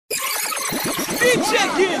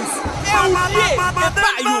Djgens, oublié, et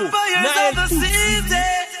pas yo,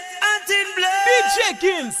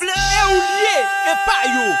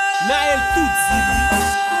 Naël tout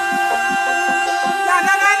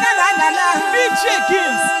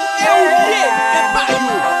Djgens, oublié, et pas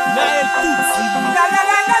yo, Naël tout Djgens,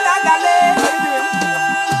 oublié,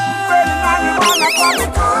 et pas yo,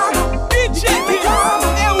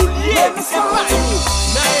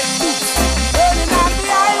 Naël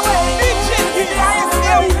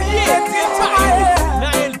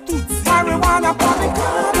tout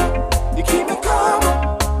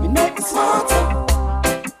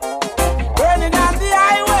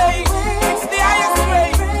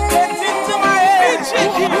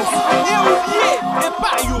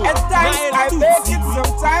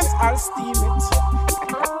Sometimes I'll steam it.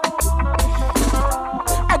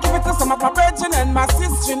 I give it to some of my brethren and my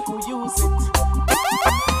sister who use it.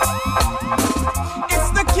 It's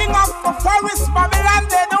the king of the forest, Babylon,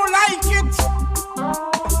 they don't like it.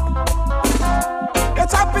 They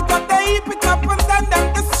chop it up, they heap it up, and then they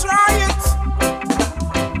destroy it.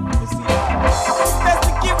 You see, they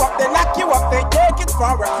pick you up, they lock you up, they take it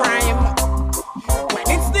for a crime. When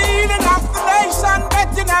it's the healing of the nation, bet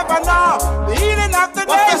you never know. The healing of the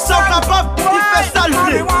nation.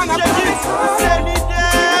 Marijuana, c'est l'idée.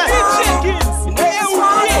 Djgens,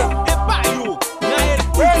 oublié, et pas yo, Naël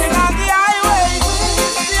tout burning on the highway,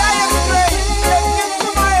 the highest grade, getting into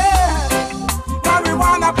my head.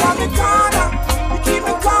 Marijuana from the corner, you keep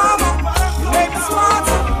me calmer, you make me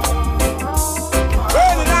smarter.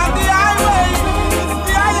 Burning on the highway,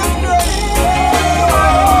 the highest grade.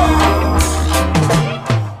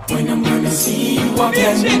 When I'm gonna see you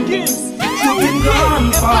again, Djgens, you've been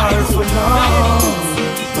gone far so long.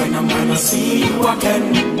 When I'm gonna see you again,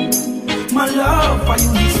 my love for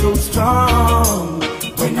you is so strong.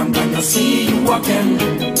 When I'm gonna see you again,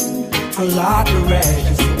 a lot of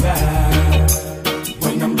red is so bad.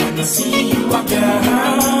 When I'm gonna see you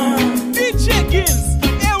again, Djgens,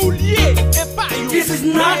 oublié, et pas yo. this is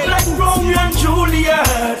not like Romeo and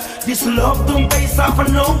Juliet. This love don't base off of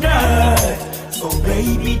no dirt. So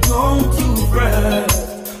baby, don't you fret.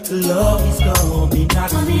 Love is gonna be not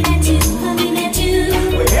Coming at you.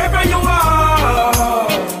 wherever you are,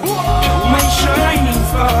 my shining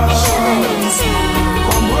star.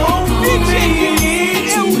 Come home with me.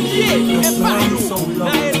 So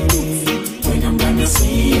long. When I'm gonna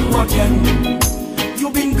see you again,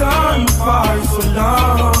 you've been gone for so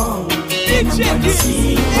long. When I'm gonna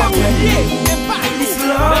see you again, this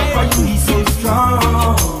love for you is so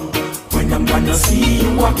strong. When I'm gonna see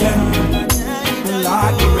you again,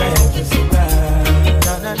 like the red is so bad.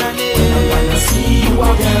 When I'm gonna see you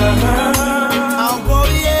again,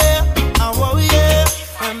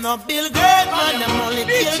 I'm not Bill Great man, I'm only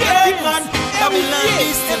Bill Great man. Babylon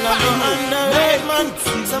is still a underrated man.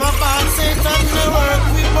 Some of us say that they work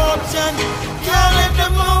with option. Can't let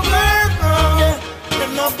them over, yeah.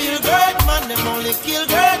 Them not Bill Great man, them only kill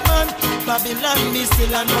great man. Babylon is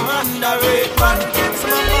still a underrated man.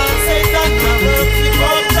 Some of us say that they work with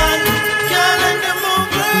option. Can't let them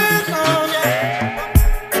over, yeah.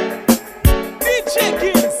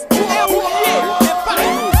 Djgens, oublié, et pas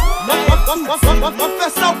yo, Naël tout On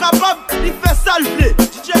fait ça au capable, il fait ça le blé.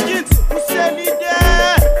 Djgens, c'est l'idée.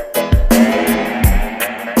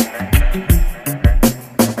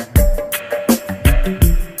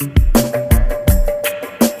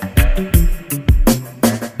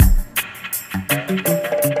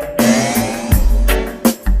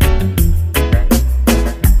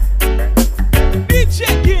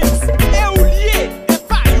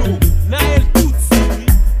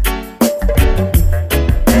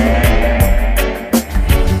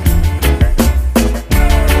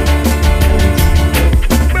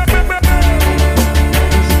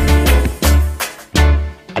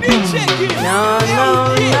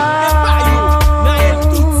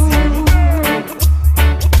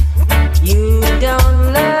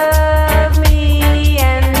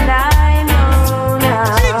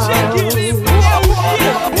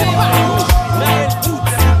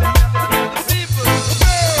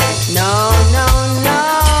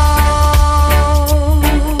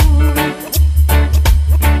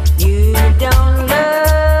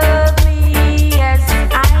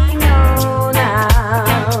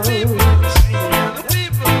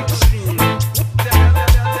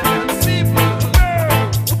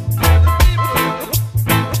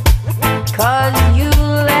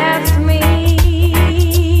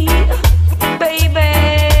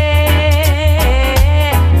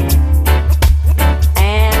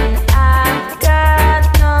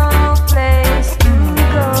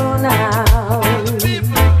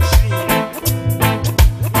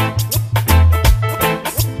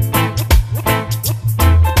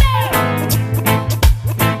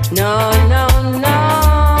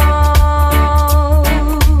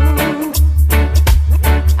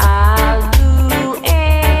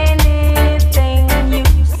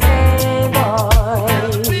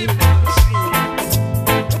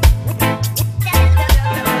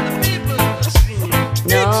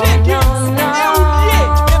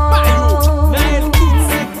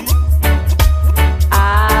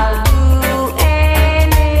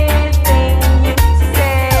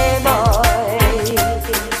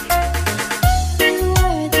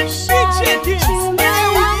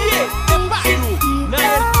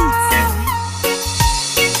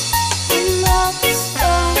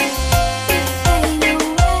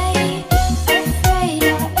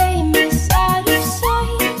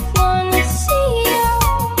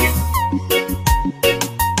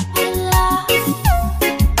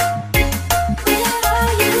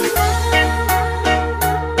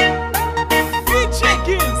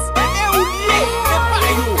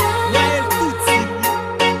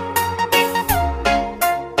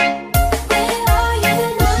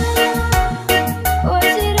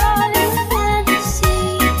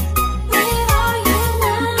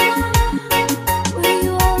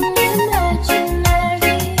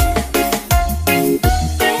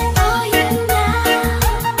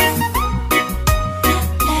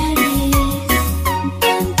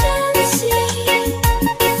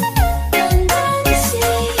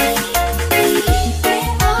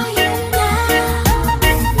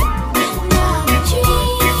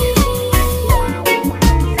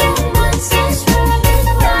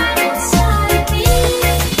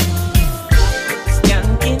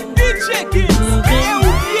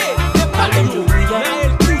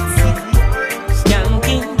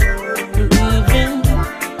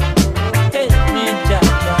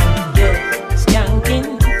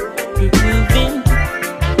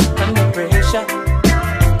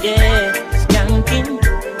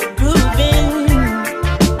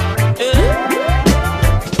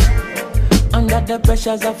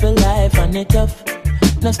 pressures of your life and it tough.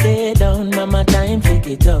 Now stay down, mama, time pick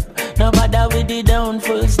it up. Now bother with the down,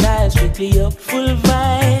 full style, strictly up, full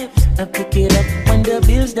vibes. Now pick it up when the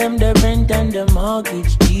bills, them, the rent and the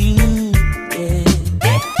mortgage due. Yeah.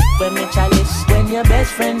 When me chalice, when your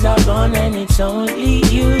best friends are gone and it's only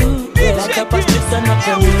you. Yeah. Like up a split, turn up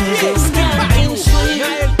the music. Skanking sweet.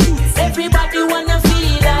 Everybody wanna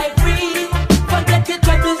feel like free. Forget your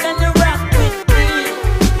troubles and the rock with me.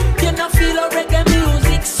 You know feel a reggae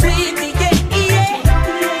music sweet.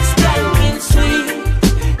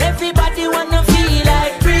 Everybody wanna feel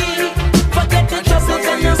like free. Forget the troubles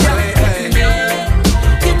and the rock with me.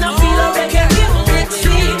 You know feel a reggae music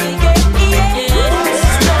sweet.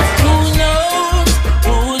 Who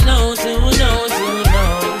knows?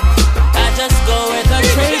 I just go where the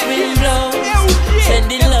trade wind blows.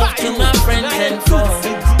 Sending love to my friends and foes.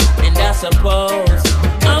 And I suppose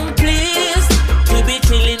I'm pleased to be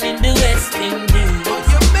chilling in the West Indies.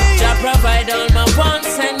 Jah provide all my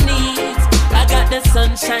wants and needs. I got the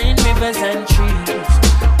sunshine, rivers and trees.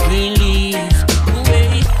 Green leaves,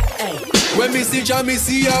 wait, hey. When me see Jah, me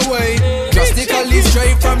see a way. Drastically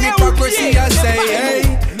straight from hypocrisy, I say,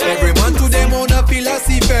 hey. Every man to them own a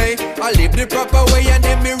philosophy. I live the proper way and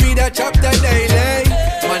then me read a chapter daily.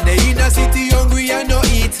 Man, they in a city hungry and no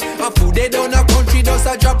eat. And food they down a country does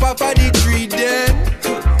a drop off of the tree then.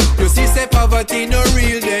 You see say poverty no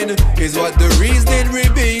real then. Is what the reason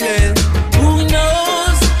revealing. Who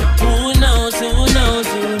knows?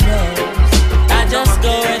 I just go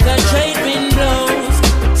where the trade wind blows.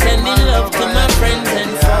 Sending love to my friends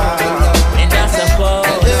and foes. And I suppose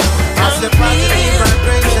I'm here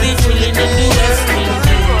to be chilling in the West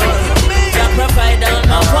Indies. I provide all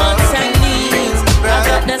my wants and needs. I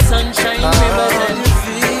got the sunshine, rivers and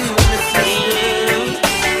trees.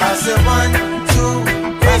 I say 1,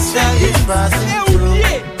 2, Rasta is passing through.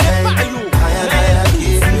 Hey, I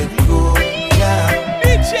keep it cool. Yeah.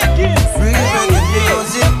 Reggae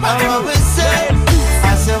music, I always say. I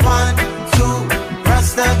say 1, 2,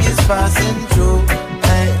 Rasta is passing through.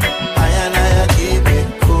 Hey, I keep it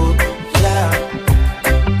cool. Yeah.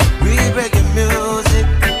 Reggae music.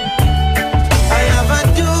 I have a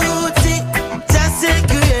duty just to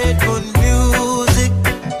create good music,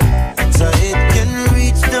 so it can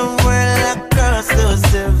reach the world across the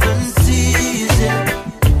 7 seas.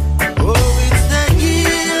 Oh, it's the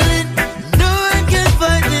healing. No one can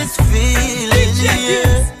find this feeling.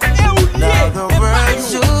 Yeah. Now the world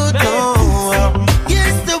should know.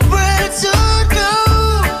 Yes, the world should know.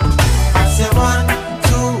 I say 1,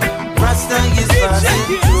 2, Rasta is passing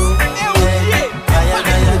through. I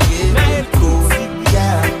give it cool.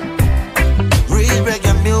 Yeah. Real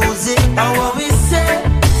reggae music, I always say.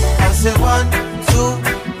 I say 1,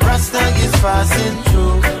 2, Rasta is passing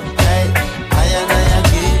through. Hey, I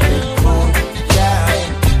give it cool. Yeah.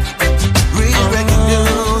 Real reggae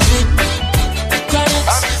music.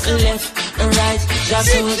 Chronixx, left and right,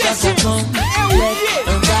 Jahcure, just come. Left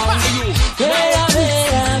and right, hey.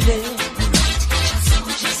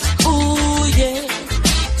 Ooh yeah,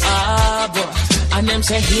 boy. And them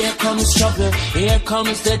say here comes trouble, here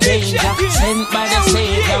comes the danger. Sent by the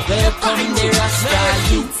Savior, welcome the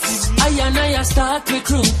Rasta youths. I start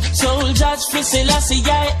recruit soldiers for Selassie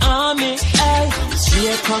army. Ay.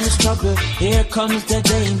 Here comes trouble, here comes the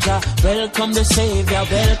danger. Welcome the Savior,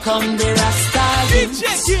 welcome the Rasta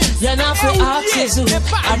youths. You're not for oxygen,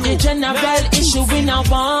 at the general issue in a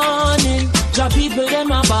warning. Jah people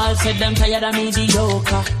them a ball, said them tired of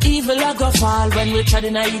mediocre. Evil a go fall when we tread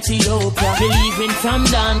in a Ethiopia. Believing from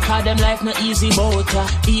down, cause them life no easy boat.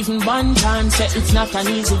 Even Fantan said it's not an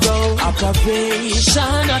easy road.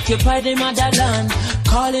 Operation occupy the motherland,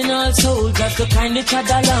 calling all soldiers to kindly tread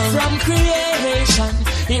along. From creation,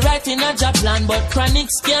 he writing a job plan, but Chronixx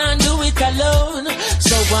can't do it alone.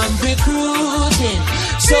 So I'm recruiting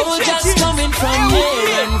soldiers coming from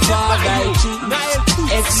near and far by choose.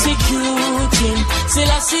 Executing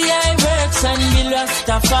Selassie works and the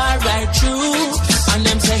Rastafari true. And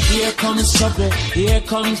them say here comes trouble, here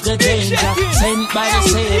comes the danger. Sent by the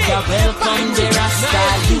Savior, welcome the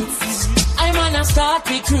Rasta youths. I'm gonna start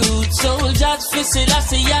recruit soldiers for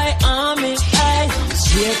Selassie army. Aye.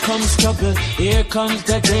 Here comes trouble, here comes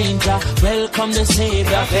the danger. Welcome the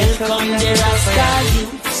Savior, welcome the Rasta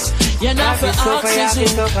youths. You're not for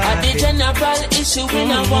oxygen, at the general issue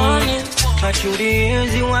in a warning. But through the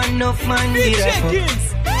years you want enough man get a fuck.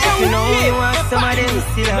 You know you want some of them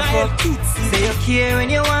still a fuck. Say you care when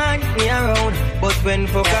you want me around, but when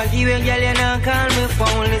fuck I give you girl you not call me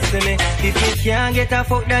phone. Listen me, if you can't get a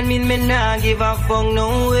fuck that mean me not give a fuck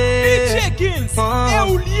no way.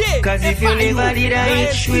 Cause if you never did a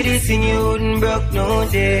itch with this thing you wouldn't broke no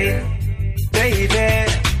day. baby.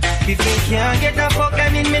 If me can't get a fuck, I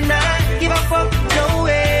mean me not give a fuck, no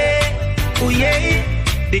way. Oh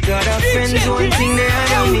yeah, because of friends, one thing they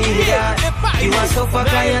don't need that. You are so fuck,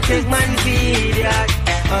 I take man feed that.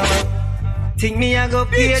 Think me I go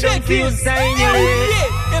pay, don't feel sign your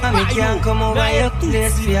ways. And me can't come over your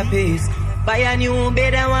place for your peace. Buy a new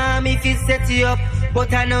bed, I want me to set you up.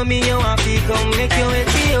 But I know me, you want to come make you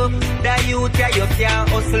with you. That you try, you can't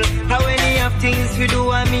hustle. How many of things we do,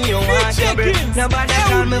 and me, you want trouble. Nobody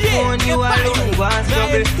call me phone, you alone want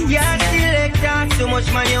trouble. Yeah, selector, too much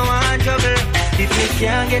man, you want trouble. If me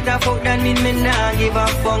can't get a fuck, then mean me not give a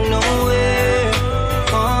fuck no way.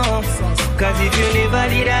 Cause if you never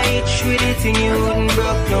did a itch with it, you wouldn't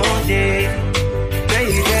broke no day.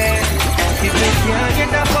 Baby, if me can't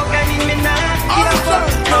get a fuck, then mean me not give a fuck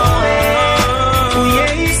no way. Oh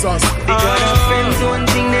yeah, because of friends, one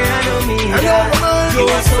thing they know me. You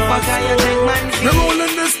are so fuck, I take man feet.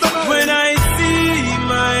 When I see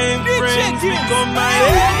my friends become my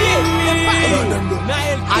enemy,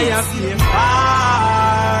 I have been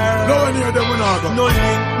far. No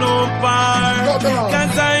link, no bar.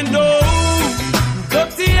 Cause I know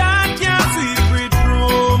dirty heart can't sweep with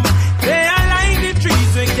room. They are like the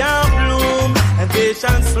trees that can't bloom, and they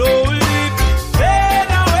shall slowly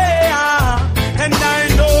fade away. And I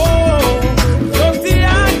know dirty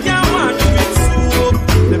heart can't wash with soap.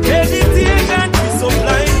 The meditation is so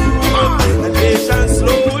blind, and they shall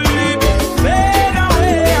slowly fade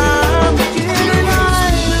away.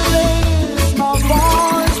 My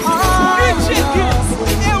voice,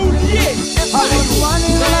 I was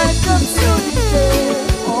running like a fugitive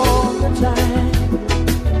all the time,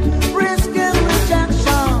 risking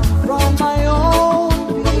rejection from my own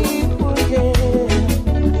people. Yeah,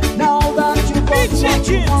 now that you got what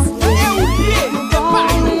you want, you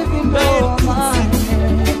don't live in your mind.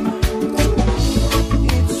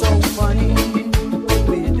 It's so funny,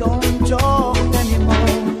 we don't talk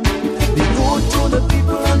anymore. Be good to the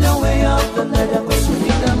people on your way up the ladder, 'cause you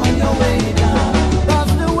need them on your way down.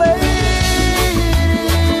 That's the way.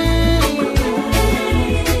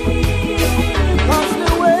 That's the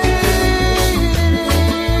way.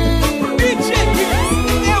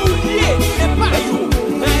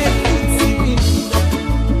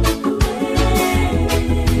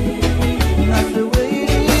 That's the way.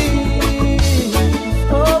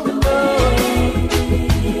 Oh,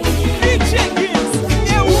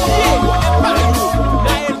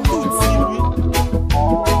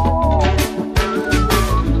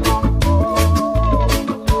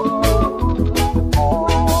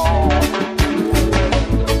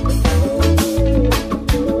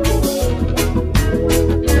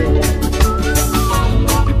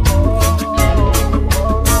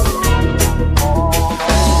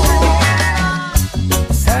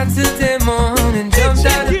 Saturday morning, jumped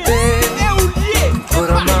out of bed, put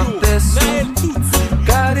on my best suit,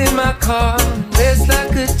 got in my car, raced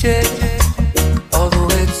like a jet, all the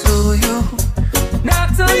way to you.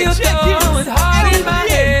 Knocked on your door with heart in my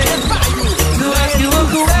head to ask you a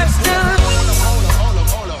question.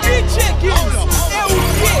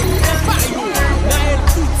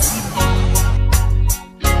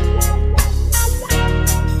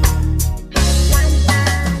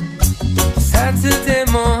 Saturday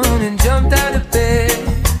morning, jumped out of bed,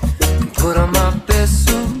 put on my best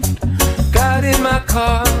suit, got in my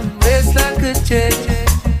car, raced like a jet,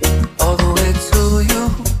 all the way to you.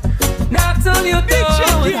 Knocked on your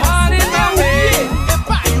door with heart in my head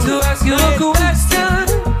to ask you a question,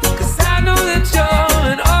 'cause I know that you're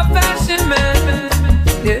an old-fashioned man.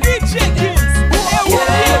 Yeah,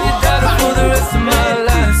 yeah, you got it for the rest of my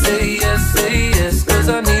life. Say yes, 'cause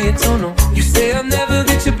I need to know. You say I'll never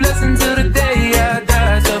get your blessing till the day I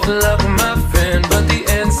die. Tough love, my friend, but the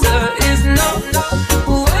answer is no.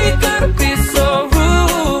 Why you gotta be so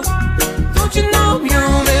rude? Don't you know I'm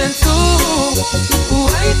human too?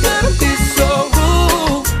 Why you gotta be so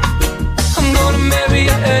rude? I'm gonna marry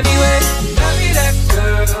you anyway. Marry that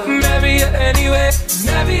girl. Marry you anyway.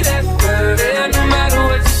 Marry that girl. Yeah, no matter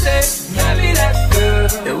what you say. Marry that girl.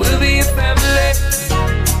 And we'll be a family.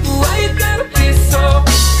 Why you gotta be so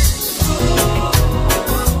rude?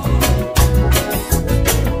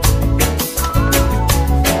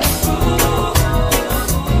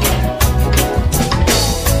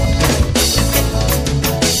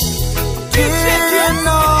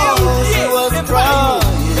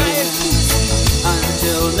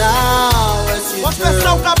 until now, as you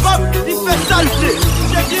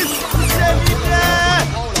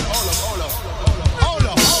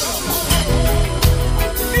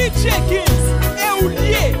Djgens, é o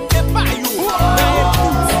Lê, é paio.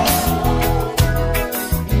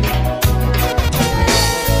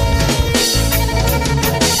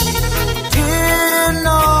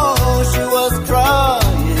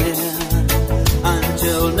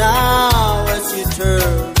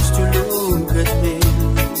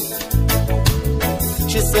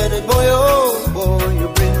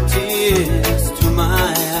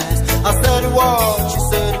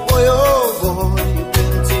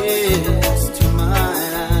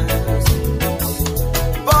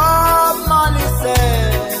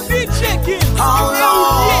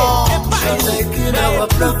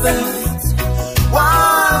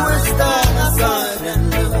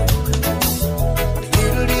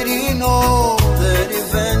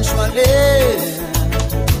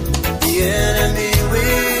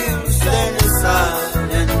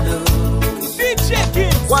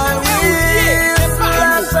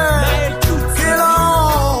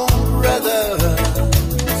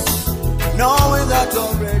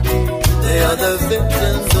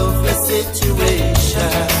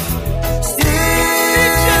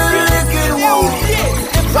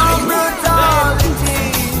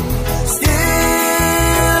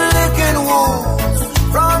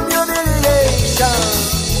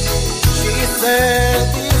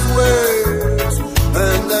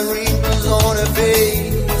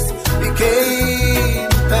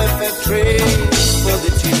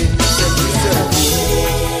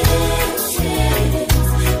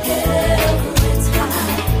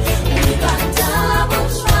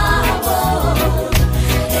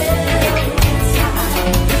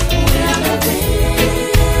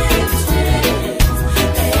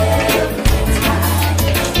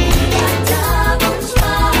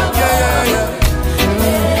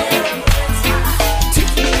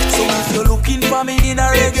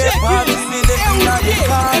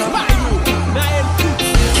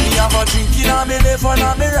 Cooking on me left and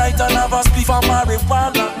on me right and have a spliff of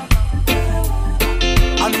marijuana.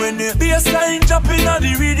 And when the bassline jumping on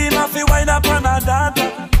the rhythm, I feel wind up on a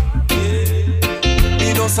data.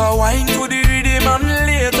 Me just a wine to the rhythm and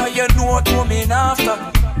later you know what coming after.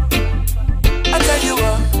 I tell you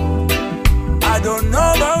what, I don't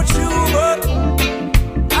know about you, but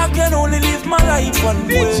I can only live my life one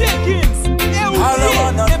way. All I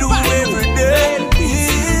wanna do every day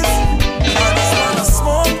is I just wanna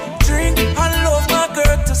smoke, drink, and love my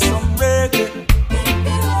girl to some reggae.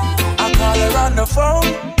 I call her on the phone,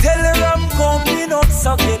 tell her I'm coming up,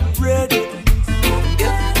 so get ready.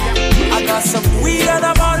 I got some weed and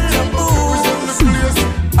I'm on the booze.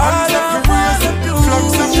 All I wanna do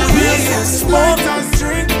is smoke,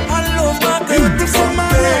 drink, and love my girl to some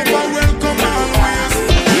reggae.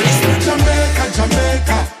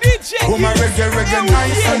 Jamaica, oh my reggae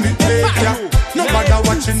nice and it take ya. Nobody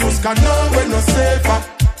watching news can know we're no safer.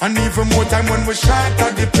 And even more time when we shot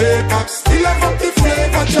at the paper. Still have up the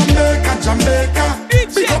flavor, Jamaica.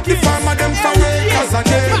 Big up the farmer, them for acres and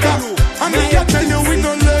acres. And me I tell you we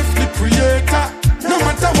don't left the creator. No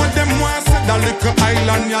matter what them want, that little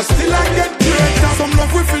island, you still I get greater. Some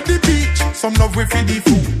love we for the beach, some love we for the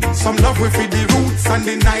food, some love we for the roots and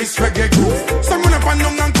the nice reggae groove. Some run up and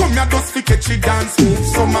down and come here just for catchy dance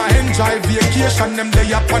moves. Some I enjoy vacation, them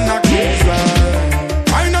lay up on a cruise.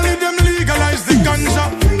 Finally them legalize the ganja.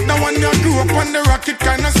 Now when you grew up on the rocket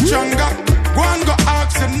kinda stronger. Go and go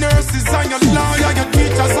ask your nurses and your lawyer, your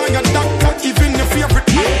teachers and your doctor, even your favorite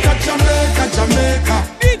actor. Jamaica.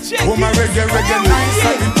 Oh my reggae nice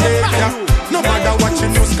and it take ya. Nobody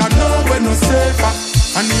watching news can know we're no safer.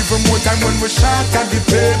 And even more time when we shot at the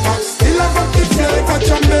paper. Still have up the flavor,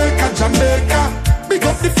 Jamaica. Big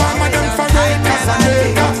up the farmer, them for acres and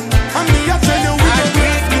acres. And me I tell you we don't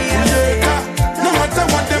left the creator. No matter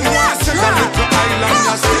what them want, say that little island,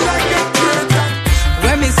 I still I get greater.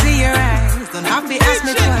 When me see your eyes, don't have to ask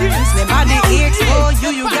me twice. Them body aches for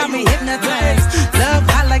you got me hypnotized. Love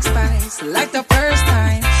hot like spice, like the first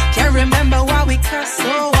time. Can't remember why we cuss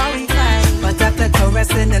or why we fight. But after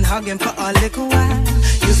caressing and hugging for a little while,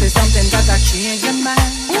 you say something that I changed your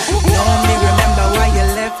mind. Now me remember why you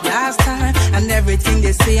left last time. And everything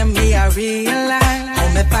they say me I realize. How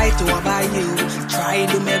me fight over you, try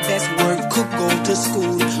do my best work, cook, go to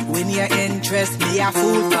school. When you're interested, me I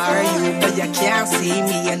fool for you. But you can't see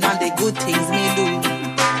me and all the good things me do.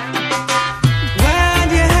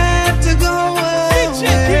 Why'd you have to go away?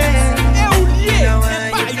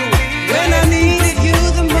 When I needed you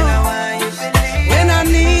the most, when I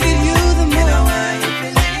needed you the most,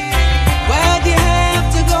 why'd you have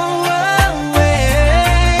to go away?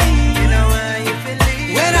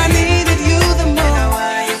 When I needed you the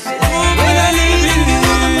most, when I needed you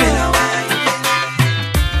the most.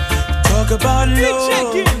 Talk about love,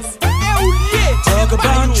 talk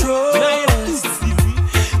about trust,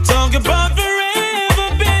 talk about forever,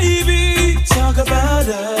 baby. Talk about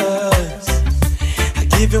us. I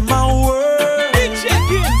give you my word,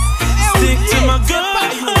 stick to my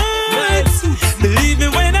guns. Believe me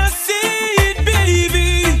when I say it, baby.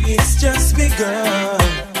 It's just me, girl.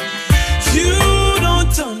 You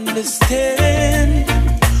don't understand,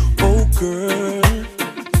 oh girl,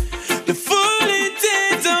 the full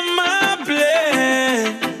intent of my plan.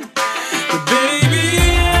 But baby,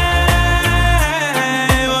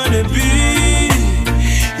 I wanna be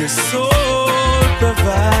your sole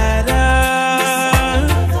provider.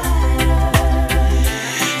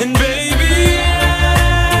 And baby,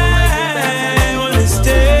 I wanna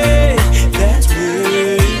stay that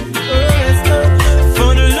way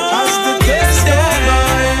for the longest time.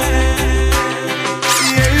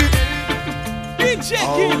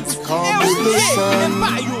 Out comes the sun,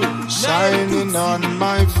 shining on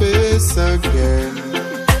my face again.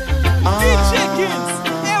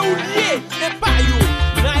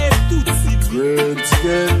 Words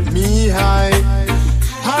get me high,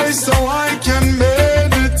 high so I can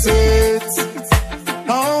meditate.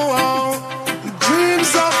 Oh,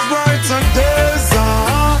 dreams of brighter days.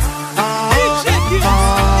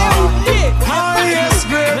 Highest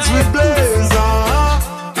grades we blaze.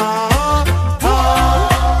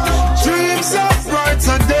 Dreams of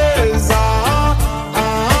brighter days.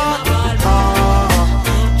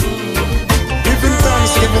 Giving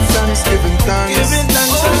thanks, giving thanks, giving thanks. Giving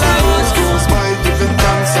thanks. Goes by giving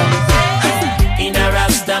thanks and in a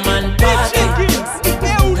Rastaman party.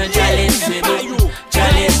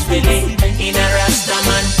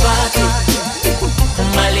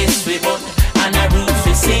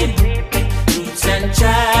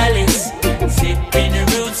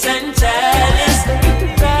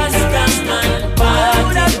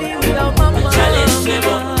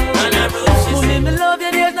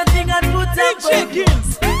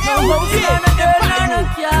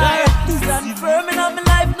 Jahcure. Stand firm in my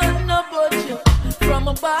life, nothing about you. From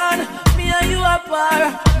a barn, me and you are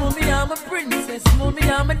par. Mommy, I'm a princess. Mommy,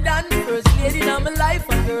 I'm a dance. First lady in my life,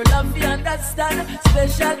 a girl of me understand.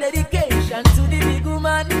 Special dedication to the big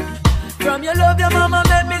woman. From your love, your mama,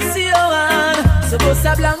 make me see your hand. So bust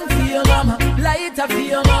a blank for your mama, lighter for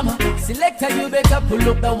your mama. Selector, you better pull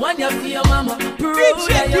up the one you for your mama.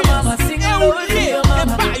 Proud of your mama, sing loud for your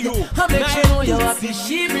mama. I make sure know you're happy,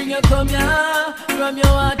 she bring you come here. From your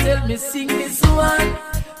heart, tell me sing this one.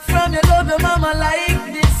 From your love, your mama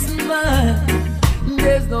like this man.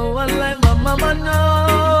 There's no one like my mama,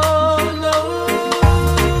 no, no.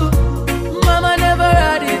 Mama never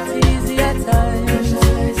had it easy at times.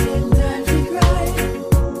 Sometimes we cry.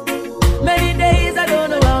 Many days I don't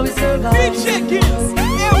know how we survive. Djgens,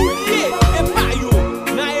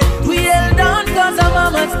 we held on cause of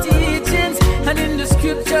mama's teachings. And in the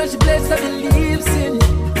scripture she blessed and believes in.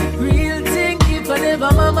 Real thing, if I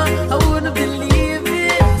never mama, I wouldn't believe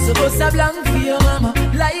it. So bust a blank for your mama,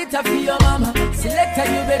 lighter for your mama. Selector,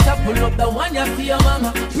 you better pull up the one you for your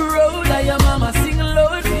mama. Proud of your mama, sing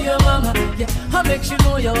loud for your mama. Yeah, I make sure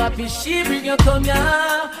know you're happy, she bring you come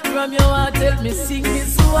here. From your heart, tell me sing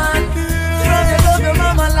this one. From your love your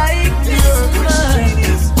mama like this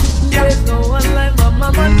man. There's no one like my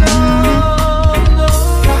mama, no, no.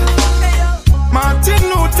 Martin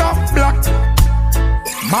Luther Black,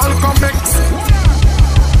 Malcolm X,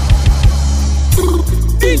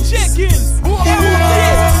 Djgens, yeah.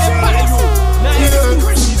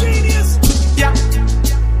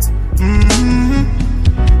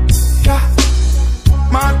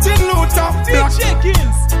 Martin Luther Black,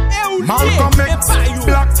 Malcolm X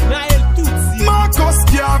Black, Marcus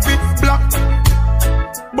Garvey Black,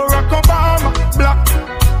 Barack Obama Black,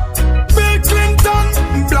 Bill Clinton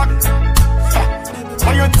Black.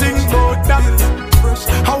 How you think about that?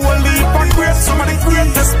 How will leap and grace some of the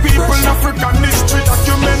greatest people in African history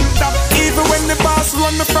document that. Even when the boss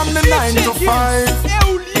run me from the 9 to 5,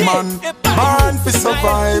 man, born to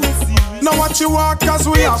survive. Now what you walk as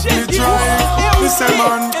we have to drive. We say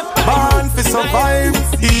man, born to survive.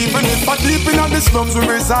 Even if I deep in the slums we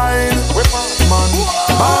reside. Man,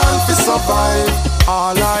 born to survive.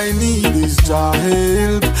 All I need is Jah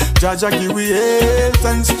help. Jah give we health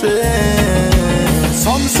and strength.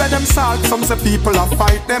 Some say them sad, some say people a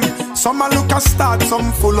fight them. Some a look a start,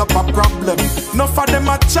 some full up a problem. Enough of them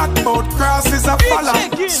a chat about crosses a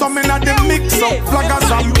follow. Some in a them mix up flaggers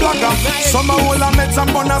and blogger. Some a hold a meds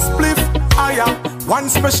and bun a spliff higher. One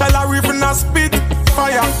special a riven a spit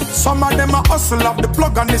fire. Some of them a hustle of the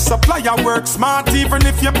plug and the supplier. Work smart even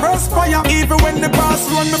if you perspire. Even when the boss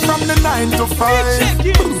run me from the 9 to 5.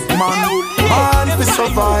 Man, born to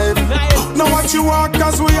survive. Now what you walk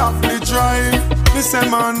as we have to drive. Me say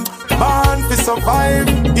man, born to survive.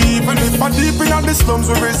 Even if I deep in the slums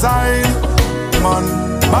we reside. Man,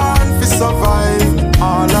 born to survive.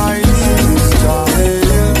 All I need is Jah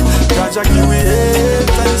help. Jah give me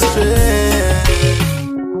health and strength.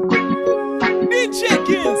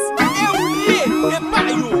 Djgens,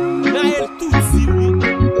 Epayo, Nael Tutsi.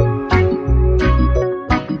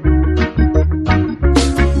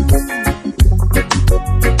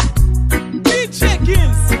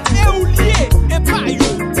 Djgens,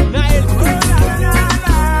 Epayo, Nael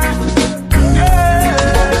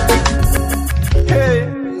Hey,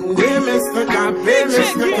 we Mr. God, we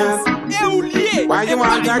Mr. God. Why you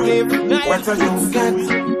want to give what I don't got?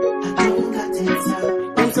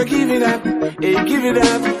 So give it up, hey, give it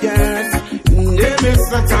up, yes. They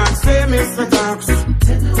Mr. Talks, they Mr. Talks.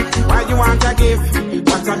 Why you want to give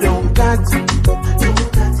what I don't got?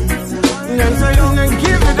 Yes, I don't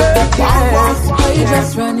give it up, yes. I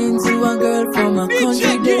just ran into a girl from a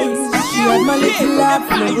country days. She had my little laugh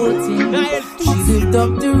floating. She lived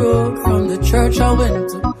up the road from the church I went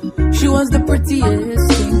to. She was the prettiest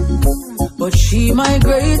thing, but she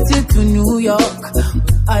migrated to New York.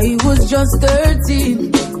 I was just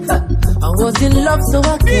 13. I was in love, so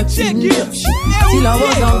I kept in touch till I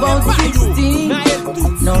was about 16.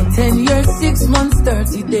 Now 10 years, 6 months,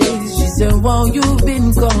 30 days. She said, wow, you've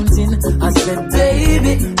been counting. I said,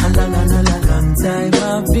 baby, a long time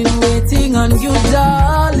I've been waiting on you,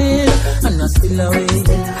 darling. And I'm still away,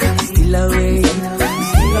 still away,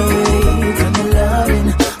 still away on the loving.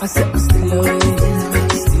 I said, I'm still away,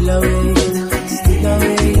 still away, still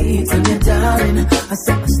away on the darling. I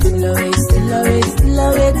said, I'm still away, still away, still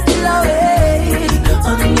away, still away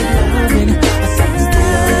on the loving. I said, I'm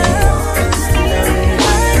still away, still away,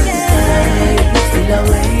 still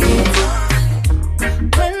away.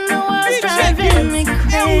 When the world's driving me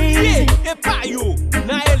crazy,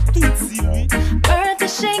 earth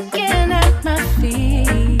is shaking at my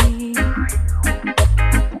feet.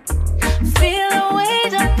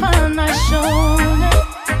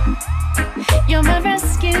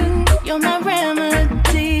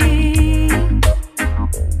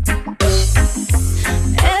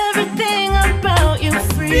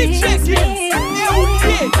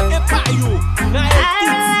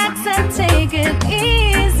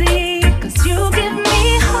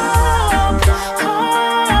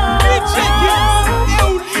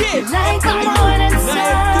 like the morning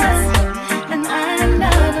sun, and I'm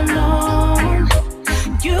not alone.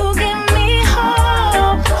 You give me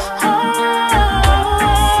hope, hope.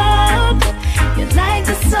 You're like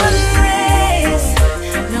the sun rays.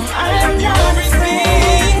 No, I'm not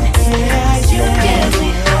afraid. Yeah, you give me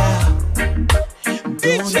hope.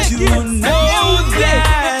 Don't you know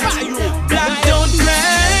that black don't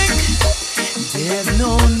crack? There's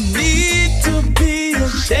no need to be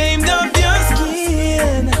ashamed of your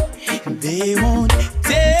skin. They won't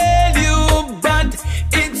tell you, but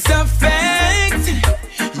it's a fact.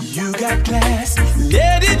 You got class,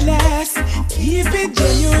 let it last, keep it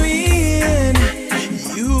genuine.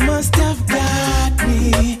 You must have got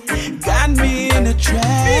me in a trap.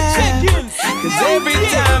 Cause every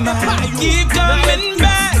time I keep coming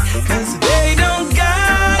back, cause they don't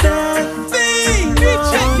got a thing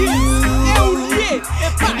on you.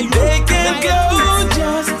 They can go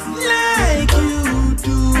just like you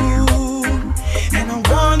do. And I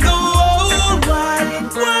want the whole wide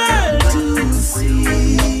world to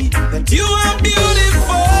see that you are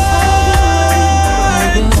beautiful.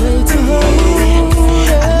 I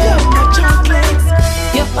love my chocolates.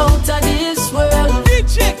 You're out of this world.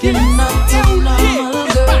 You're not a normal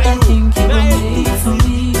girl. I think you were made for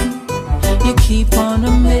me. You keep on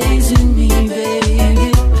amazing me,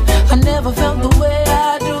 baby. I never felt the way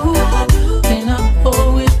I do. And I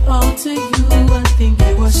owe it all to you. I think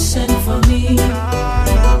you were sent for me.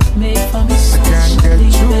 Made for me socially, baby.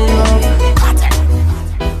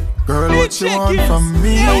 Girl, what you want from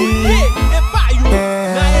me? Yeah.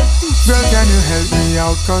 Girl, can you help me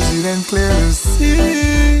out? Cause it ain't clear to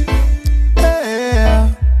see. Yeah.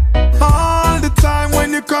 All the time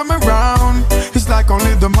when you come around, it's like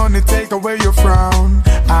only the money take away your frown.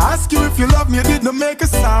 I ask you if you love me, you did not make a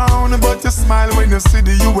sound, but you smile when you see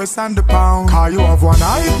the US and the pound. Cause you have one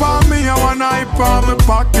eye on me and one eye on my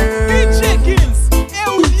pocket. Djgens,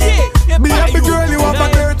 Be happy girl, you have a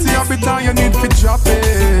dirty habit and you need to drop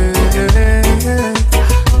it.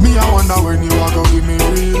 Me I wonder when you are gonna give me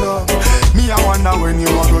real love. Me I wonder when you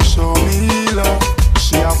are gonna show me love.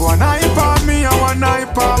 She have one eye on me and one eye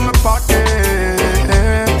on my pocket.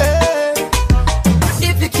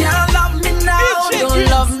 If you can't love me now, don't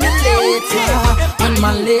love me later. When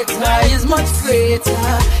my later is much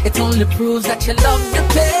greater, it only proves that you love the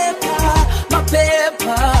paper, my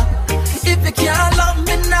paper. If you can't love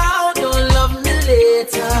me now, don't love me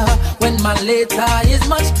later. When my later is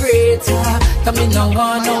much greater, come in no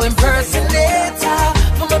one, no impersonator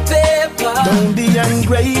for my paper. Don't be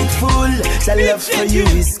ungrateful, the love for you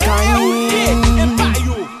is kind.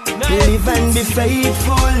 Live and be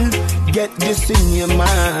faithful, get this in your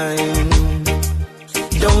mind.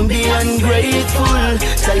 Don't be ungrateful,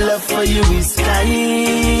 the love for you is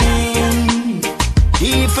kind.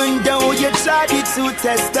 Even though you tried it to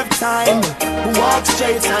test of time, walk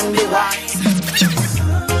straight and be wise.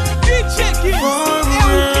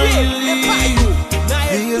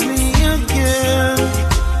 Feel me again,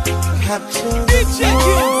 capture the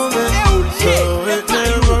moment, so it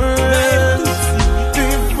never ends.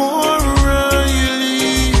 Before I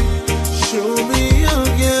leave, show me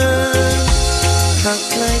again, act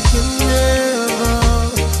like you never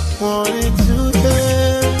wanted to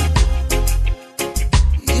end.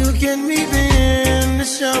 You can meet me in the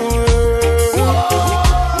shower.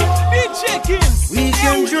 We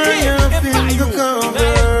can dry up in the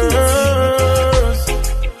covers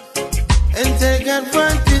and take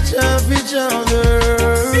advantage of each other.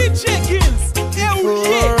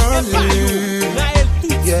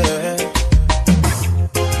 Yeah.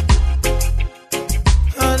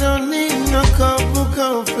 I don't need no cup of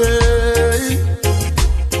coffee.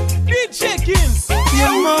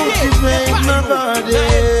 You motivate my body.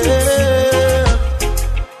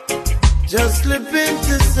 Just slip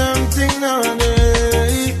into something naughty.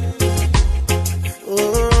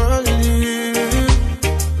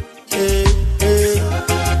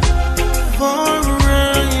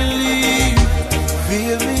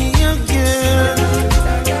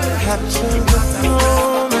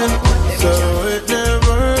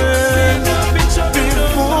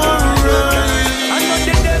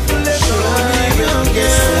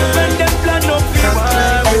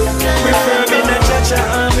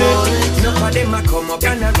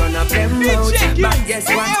 But guess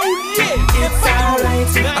what? It's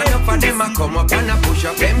alright. Enough of them a come up and a push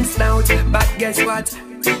up them snout. But guess what?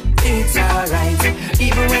 It's alright.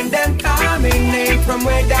 Even when them call me name from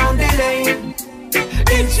way down the lane.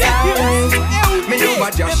 It's alright. Me know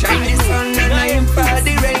what just shine the sun and I am for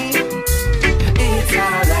the rain. It's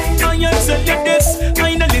alright. I am saying this.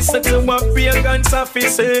 Finally listen to what pagans have to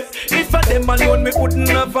say. If I them alone, me wouldn't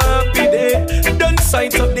have a happy day. Don't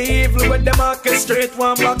sight up the evil when them orchestrate.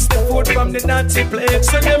 One box the food from the Nazi plate.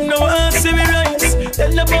 So them no answer me rise. Tell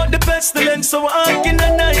them about the pestilence, so walk in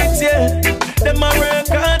the night, yeah. Them a work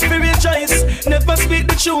hard for rejoice. Never speak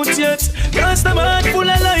the truth yet, cause them heart full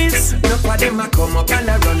of lies. Enough of them a come up and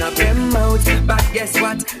a run up them mouth. But guess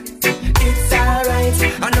what? It's alright.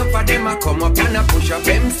 Enough of them a come up and a push up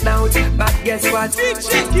them snout. But guess what?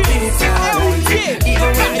 It's alright.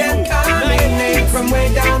 Even when them coming in from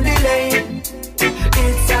way down the lane,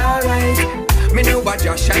 it's alright. Me know what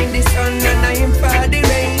just shine the sun and I am for the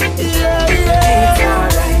rain. It's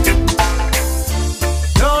alright.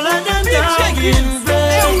 Don't let them die in vain.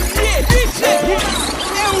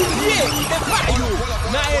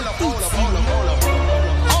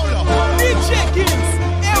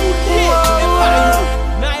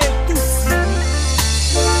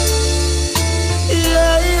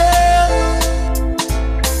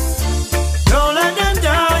 Don't let them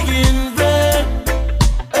die in vain.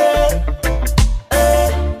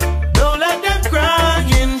 Don't let them cry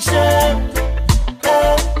in shame.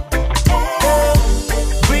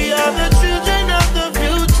 We are the children of the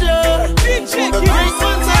future. The great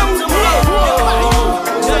ones of tomorrow.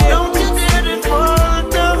 So don't you dare to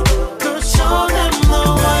falter, to show them the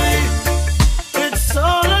way. It's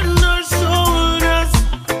all on our shoulders,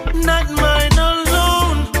 not mine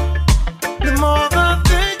alone. The more that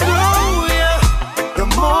they grow, yeah, the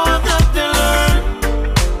more that they learn.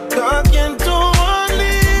 Talking to our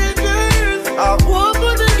leaders, I walk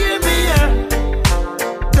with the give me here.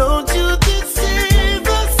 Don't you deceive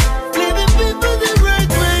us, lead the people the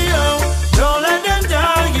right way out. Don't let them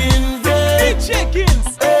die in vain.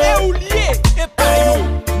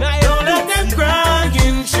 Don't let them cry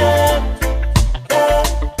in shame.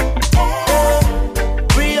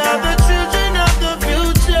 We are the children of the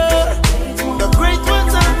future, the great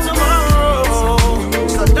ones of tomorrow.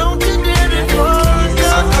 So don't you dare to fall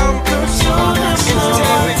down, to show them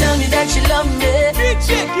more. Tell me that you love me.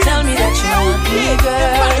 Tell me that you want me,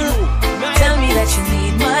 girl. Tell me that you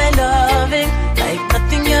need my loving like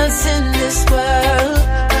nothing else in this world.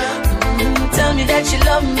 Tell me that you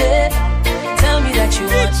love me. Tell me that you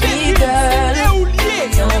want me, girl.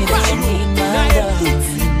 Tell me that you need my loving,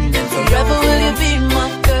 and forever will you be my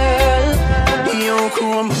girl. Yo,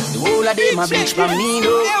 come, the whole of them a bleach from me,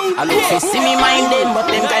 though. I look for see me mind them, but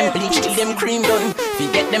them time bleach till them cream done. Fi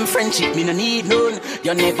get them friendship, me no need none.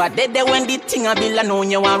 You never dead there when the thing a bill, I know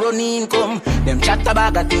you want run income. Them chat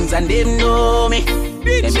about the things and them know me.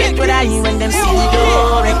 Them get what I hear when them see the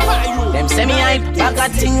glory. Them say me hype, bag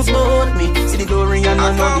of things about me. See the glory and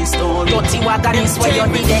I know the story. Dirty wagon is where you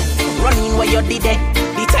did it, running where you did it.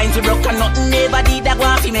 The times we broke and nothing never did that go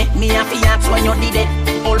for me. Me have to ask when you did it,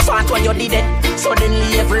 old fat when you did it.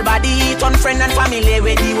 Suddenly everybody turn friend and family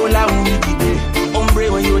with the whole of who did it. Hombre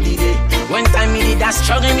when you did it. One time me did that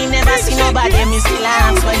struggle, me never see nobody. Me still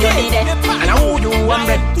ask when you did it. And I who you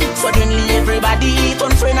hombre. Suddenly everybody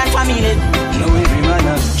turn friend and family. Now every man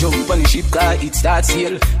a jump on the ship car, it starts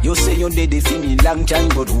here. You say you did it for me long time,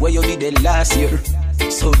 but where you did it last year?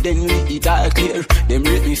 So then it all clear. Them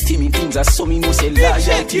rate me for me things as so me must say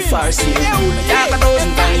loyalty far sale. Talk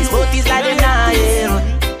 1,000 times, but it's like them now,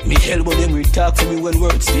 yeah. Me hell but them will talk to me when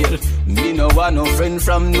words fail. Me no want no friend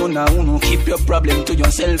from none of who no keep your problem to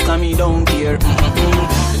yourself, cause me don't care. The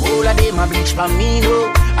whole of them a bleach from me,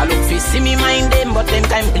 no. I look for see me mind them, but them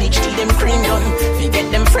time bleach till them cream done. Fi get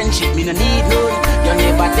them friendship, me no need none. You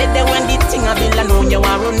never dead there when the thing a bill, I know you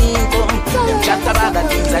want run income. Them chat about the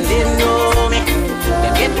things and them know me.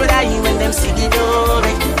 Them get what I hear when them see the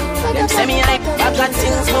glory. Them say me like bag of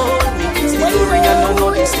things about me. See the glory and know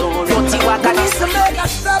the story. Dirty wagon is Some mega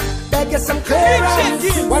stop, beg you some clearance.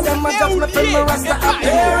 Why them a judge me for my rasta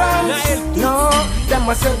appearance? No, them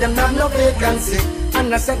a say them have no vacancy.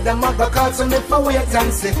 And I said them a go call to me for wait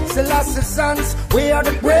and see. Selassie sons, we are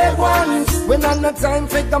the brave ones. We not no time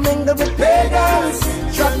for to mingle with pagans.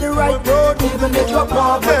 Tread the right road even if you're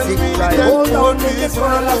poverty. Try hold on in this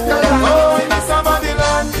world of the land. Oh, in the Sabbath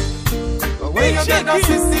land, when you get the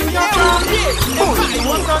system, you're from.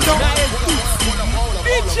 What's on the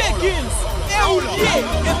Djgens,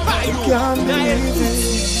 can't believe it.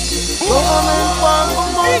 Government want to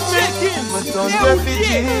move me. My son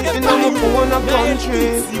refugee in a own country.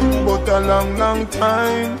 But a long, long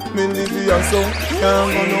time me live here so can't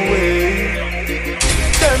run away.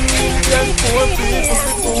 Them really take poor people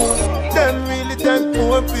for fool. Them really take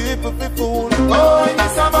poor people for fool. Oh, in the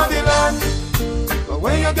Sabbath land, but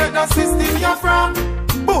when you get the system you're from,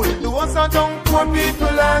 bulldoze and down poor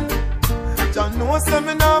people land. John no say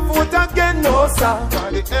me nah vote again, no sir.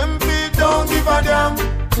 Cause the MP don't give a damn.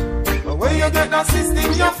 Where you get that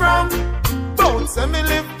system you from? Bounce and me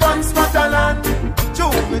live on Scotland.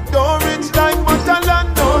 Joe, me don't rich like Motherland,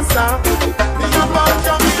 no sir. Me about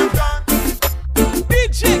Jamaican.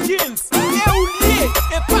 Djgens, Oulier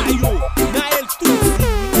et Payo, Naël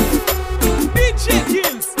Tutsi.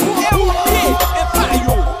 Djgens, Oulier et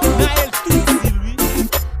Payo, Naël Tutsi lui.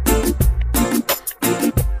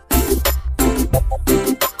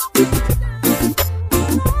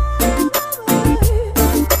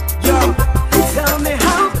 Yo, tell me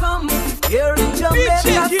how come you're in Jamaica,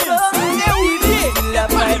 tell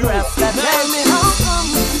me how come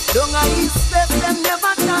don't I expect them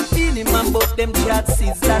never talk in him about them chat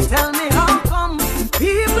sister. Tell me how come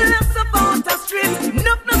people are about the street,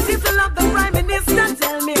 no people love the Prime Minister.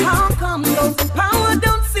 Tell me how come those in power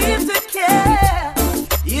don't seem to care.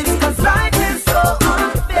 It's cause life is so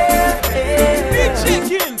unfair. In this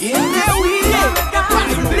we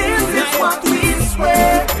this is what we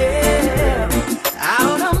swear.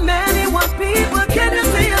 Out of many one people, can you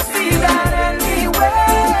see that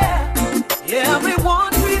anywhere?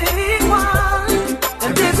 Everyone treated equal,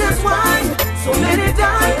 and this is why so many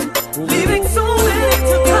die, leaving so many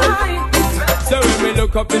to die. So when we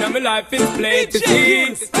look up in my life, it's plain to see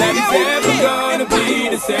that it's never gonna be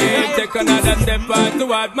the same. Take another step on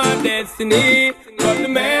toward my destiny, but the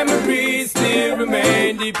memories still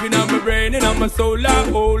remain deep in my brain and on my soul. I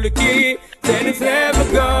hold the key. Then it's never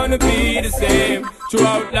gonna be the same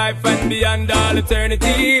throughout life and beyond all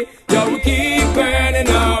eternity. Yo, we keep burning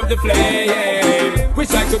up the flame.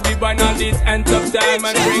 Wish I could be born on this end of time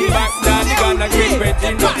and bring back that gonna great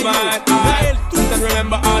waiting of mine. And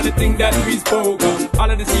remember all the things that we spoke of, all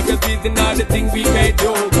of the secrets and all the things we made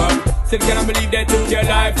joke of. Still cannot believe they took your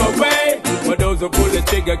life away, but those who pull the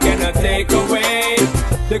trigger cannot take away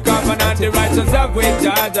the covenant, the righteous have with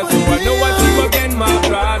Jah. Just so I know I see you again, my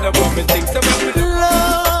brother. But me think some of me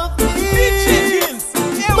love Djgens,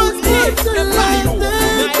 Oulier et Payo,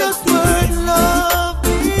 just word love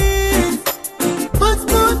is much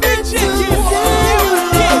more than Djgens,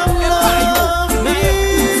 Oulier et Payo, Naël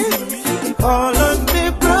Tutsi. all of me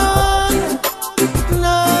brother.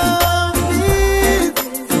 Love is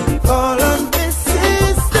all of me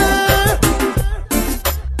sister.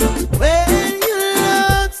 When you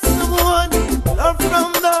love someone, love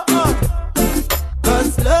from the heart,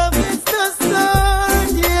 'cause love is the start,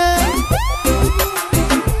 yeah.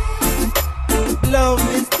 Love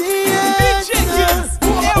is the Djgens,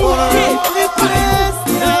 answer. Oulier et Payo,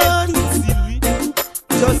 Naël Question. Tutsi lui.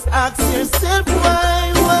 Just ask yourself why.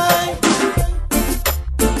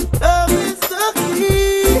 Love is the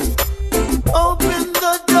key. Open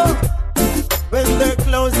the door when they're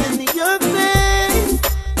closing your face.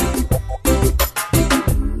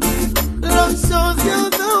 Love shows you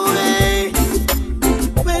the way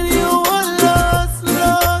when you are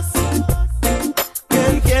lost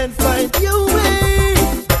and can't find your way.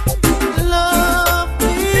 Love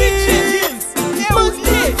me. Djgens,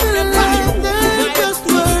 Oulier et Payo, Naël Just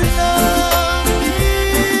word love me.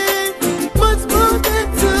 Much more than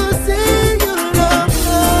to say you love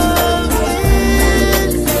me.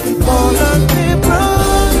 All of me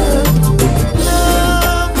brother,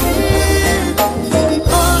 love me.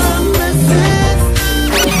 All of me sister.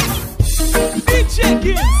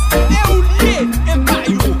 Djgens, Oulier et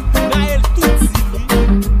Payo, Naël Tutsi lui.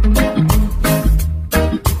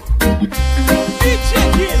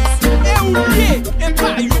 Djgens, Oulier et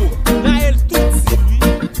Payo, Naël Tutsi lui.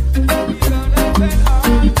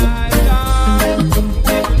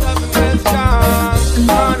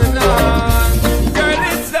 girl,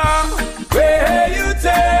 it's where you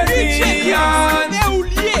take me on. Djgens,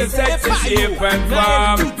 Oulier The et sexy shape Payo, and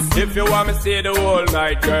Naël form. Tutsi. If you want me stay the whole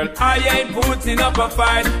night, girl, I ain't putting up a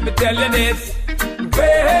fight. Me tell you this,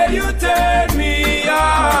 where you turn me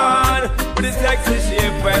on with the sexy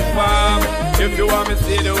shape and form. If you want me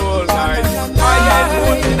stay the whole night, I ain't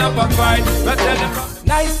putting up a fight. Me tell you.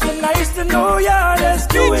 Nice to know ya, let's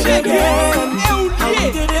do it again.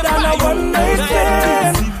 We did it on a one night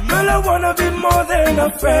stand. Girl, I wanna be more than a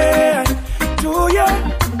friend to ya.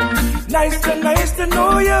 Nice to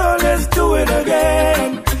know ya, let's do it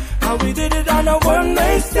again. How we did it on a one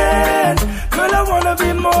night stand. Girl, I wanna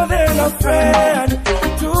be more than a friend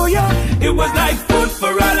to ya. It was like food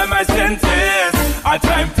for all of my senses. Our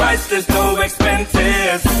time priceless, no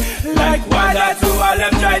expenses. Like water to all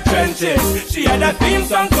them dry trenches. She had a theme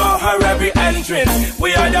song for her every entrance.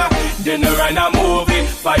 We had a dinner and a movie.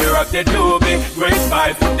 Fire up the doobie. Great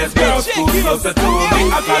vibe. This girl's too closer to me.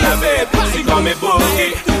 I call her babe, she call me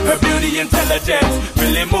boogie. Her beauty intelligence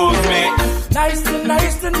really moves me.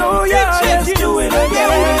 Nice to know ya, let's do it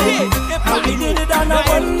again. How we did it on a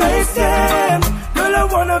one night stand. Girl, Girl,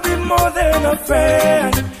 I wanna be more than a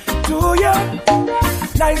friend to you.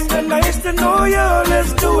 Nice to know you.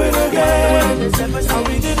 Let's do it again. How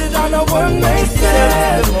we did it on a one night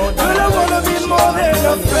stand. Girl, I wanna be more than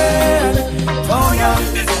a friend. Oh yeah.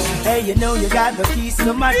 Hey, you know you got the keys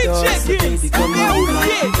to my door, so baby come over,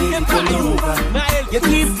 baby come over. You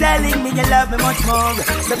keep telling me you love me much more,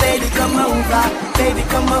 so baby come over, baby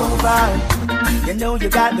come over. You know you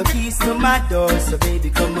got the keys to my door, so baby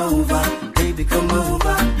come over, baby come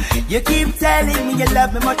over. You keep telling me you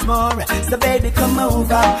love me much more, so baby come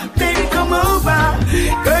over, baby come over.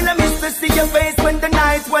 Girl, I miss to see your face when the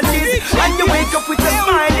night one is, and you wake up with a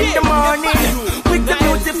smile in the morning, with a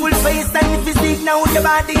beautiful face and the physique. Now your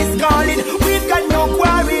body is calling. We've got no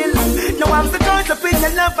quarrel. Now I'm so caught up in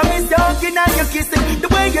your love. I miss talking and you kissing. The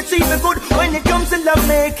way you treat me good when it comes to love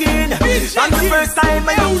making. And the first time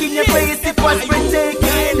I look in your face, it was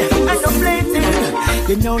breathtaking. And I'm blatant.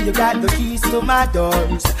 You know you got the keys to my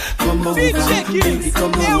doors. Come over, baby,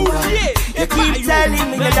 come over. You keep telling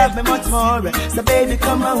me you love me much more, so baby,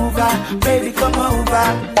 come over, baby, come over.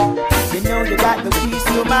 You know you got the keys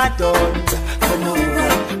to my doors. Come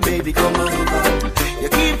over, baby, come over. You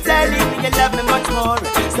keep telling me you love me much more,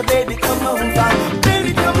 so baby, come over,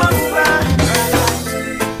 baby, come over.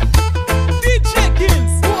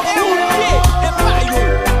 Djgens,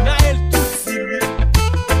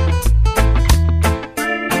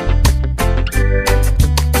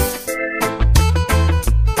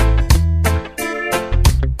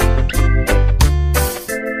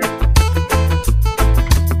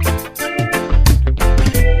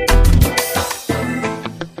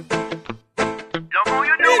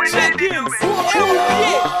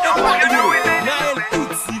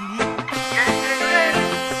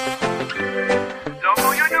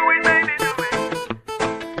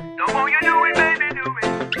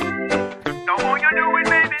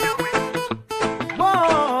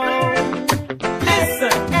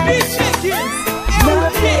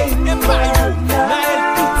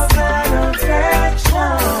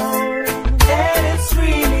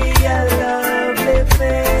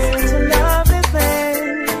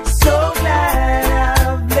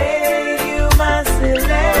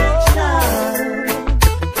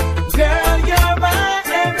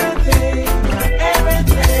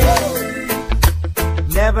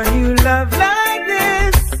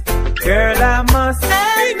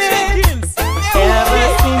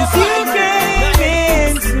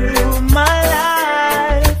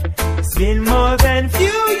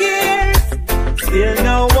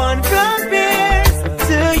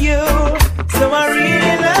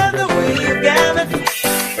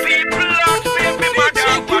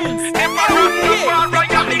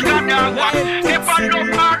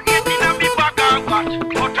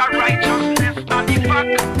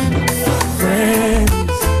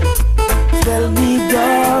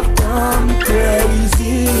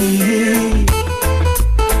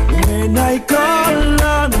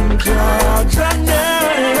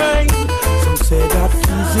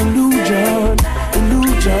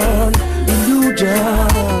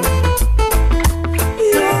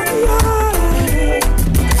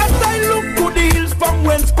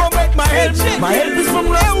 My help is from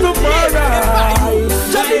Rastafari.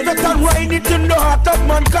 Just leave it and ride it in the heart of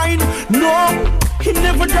mankind. No, he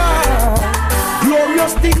never died.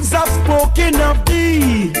 Glorious things have spoken of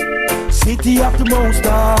thee. City of the Most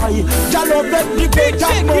High. Jah love that the gate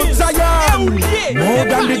of Mount Zion. More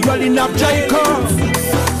than the dwelling of Jahcure.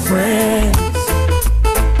 Friends,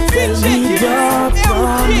 tell me that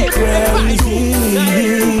I'm crazy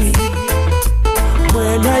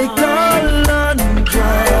when I call on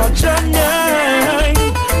Georgia name.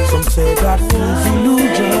 Some say that is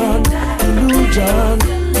illusion, illusion,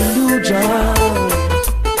 illusion.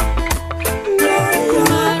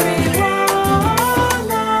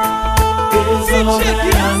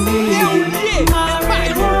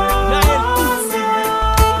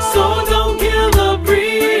 So don't kill the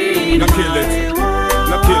breed. Now kill it.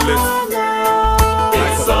 Now kill it.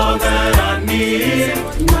 It's all that I need.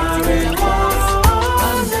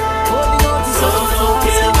 So don't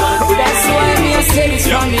kill the breed. That's why me I say this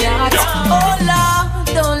from the heart. Oh Lord,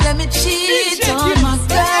 don't let me cheat on my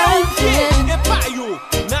girlfriend.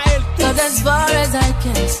 'Cause as far as I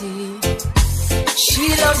can see, she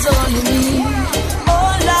loves only me.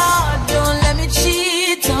 Oh Lord, don't let me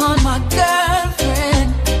cheat on my girlfriend.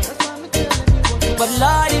 But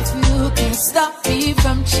Lord, if you can stop me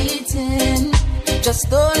from cheating, just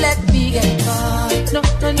don't let me get caught. No,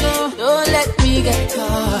 no, no, don't let me get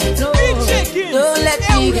caught. No, don't let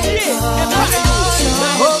me get caught.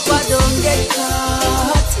 Hope I don't get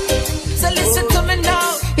caught. So listen to me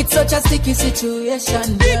now. It's such such a sticky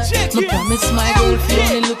situation. Me promise my girl if you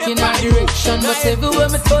only look in our direction, but everywhere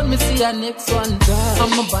me turn me see a next one.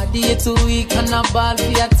 And my body is too weak and I ball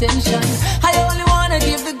for attention. I only wanna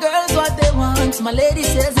give the girls what they want. My lady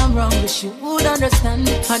says I'm wrong, but she would understand.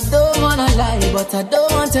 I don't wanna lie, but I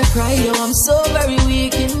don't want to cry. Yo, I'm so very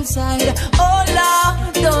weak inside. Oh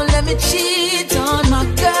Lord, don't let me cheat on my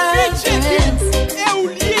girlfriend.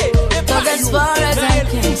 Cause as far as I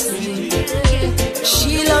can see,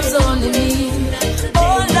 she loves only me.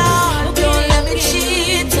 Oh Lord, don't let me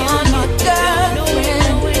cheat on my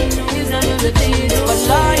girlfriend. But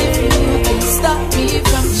Lord, if you can stop me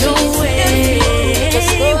from cheating,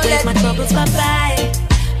 just go let my troubles bye-bye.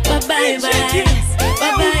 Bye-bye, bye.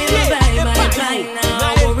 Bye-bye, bye-bye, bye-bye.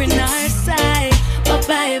 Now we're in our side.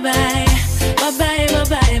 Bye-bye, bye-bye,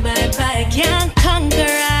 bye-bye, bye-bye. Can't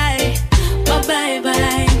conquer I. Bye-bye,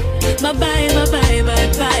 bye. Bye-bye, bye-bye,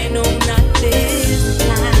 bye-bye. No, not this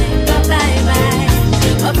time. Bye-bye, bye.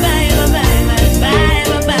 Bye-bye, bye-bye, bye-bye,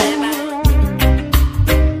 bye-bye.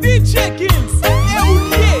 Djgens,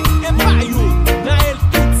 Alain, et Virgo, Naël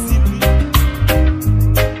tout ciblé.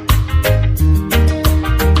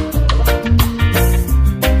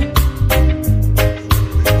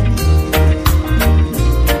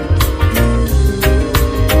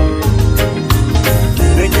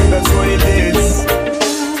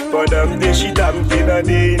 Madame de chitam tina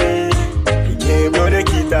deni. Keblo de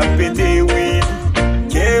kita pete weed.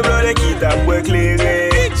 Keblo de kita bweclere.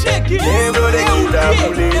 Keblo de kita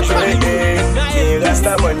boule trene.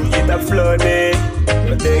 Rasta man kita flone.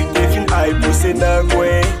 No dek defin ay pousse nan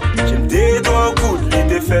kwen. Jem de do koud li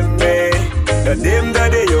te femme. No dem da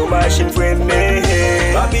de yo machine frene.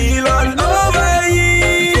 Babylon over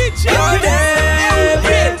ye. Blode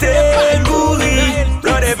pete kouri.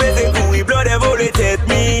 Blode pete kouri. Blode vole tête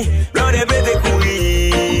mi. Blode pete kouri.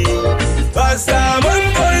 Rasta man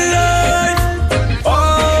for life.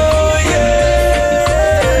 Oh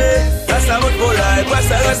yeah. Rasta man for life.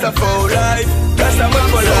 Rasta for life. Rasta man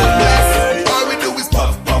for life. All we do is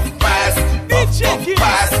puff, puff, pass. Puff, puff,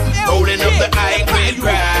 pass. Holding up the high grade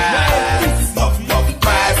grass. Puff, puff,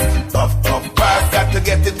 pass. Puff, puff, pass. Got to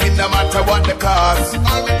get it in no matter what the cost.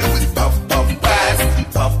 All we do is puff, puff, pass.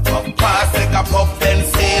 Puff, puff, pass. Take a puff, then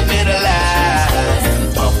save me the last.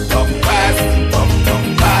 Puff, puff, pass. Puff, puff,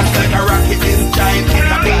 pass. Like a rocket is giant in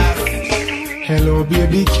a glass. Hello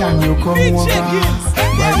baby, can you come over?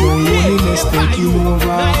 Right now loneliness taking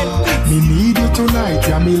over. Me need you tonight,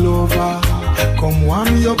 yeah me lover. Come warm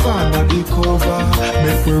me up under the cover.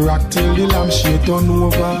 Make we rock till the lampshade turn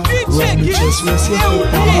over. Rub me chest, rest your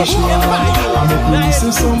foot on my shoulder. I make we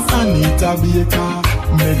listen some Anita Baker.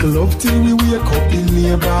 Make love till we wake up in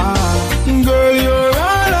neighbor. Girl, you're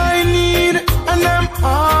all I need, and I'm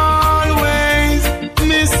always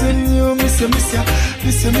missing you, miss you, baby,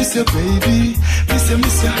 miss you.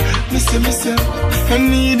 I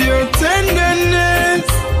need your tenderness.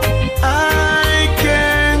 I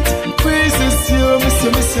can't resist you, miss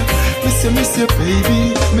you,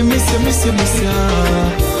 baby, miss you.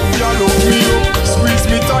 You love me up, squeeze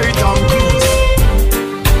me tight and please.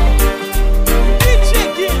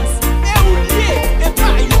 Djgens, Alain, et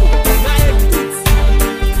Virgo, Naël tout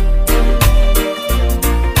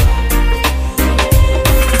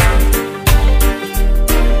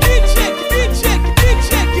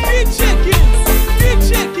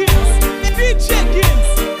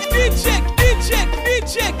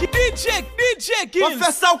Djgens, on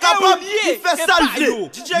fait ça au capable, il fait ça le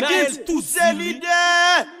Djgens, tout c'est l'idée.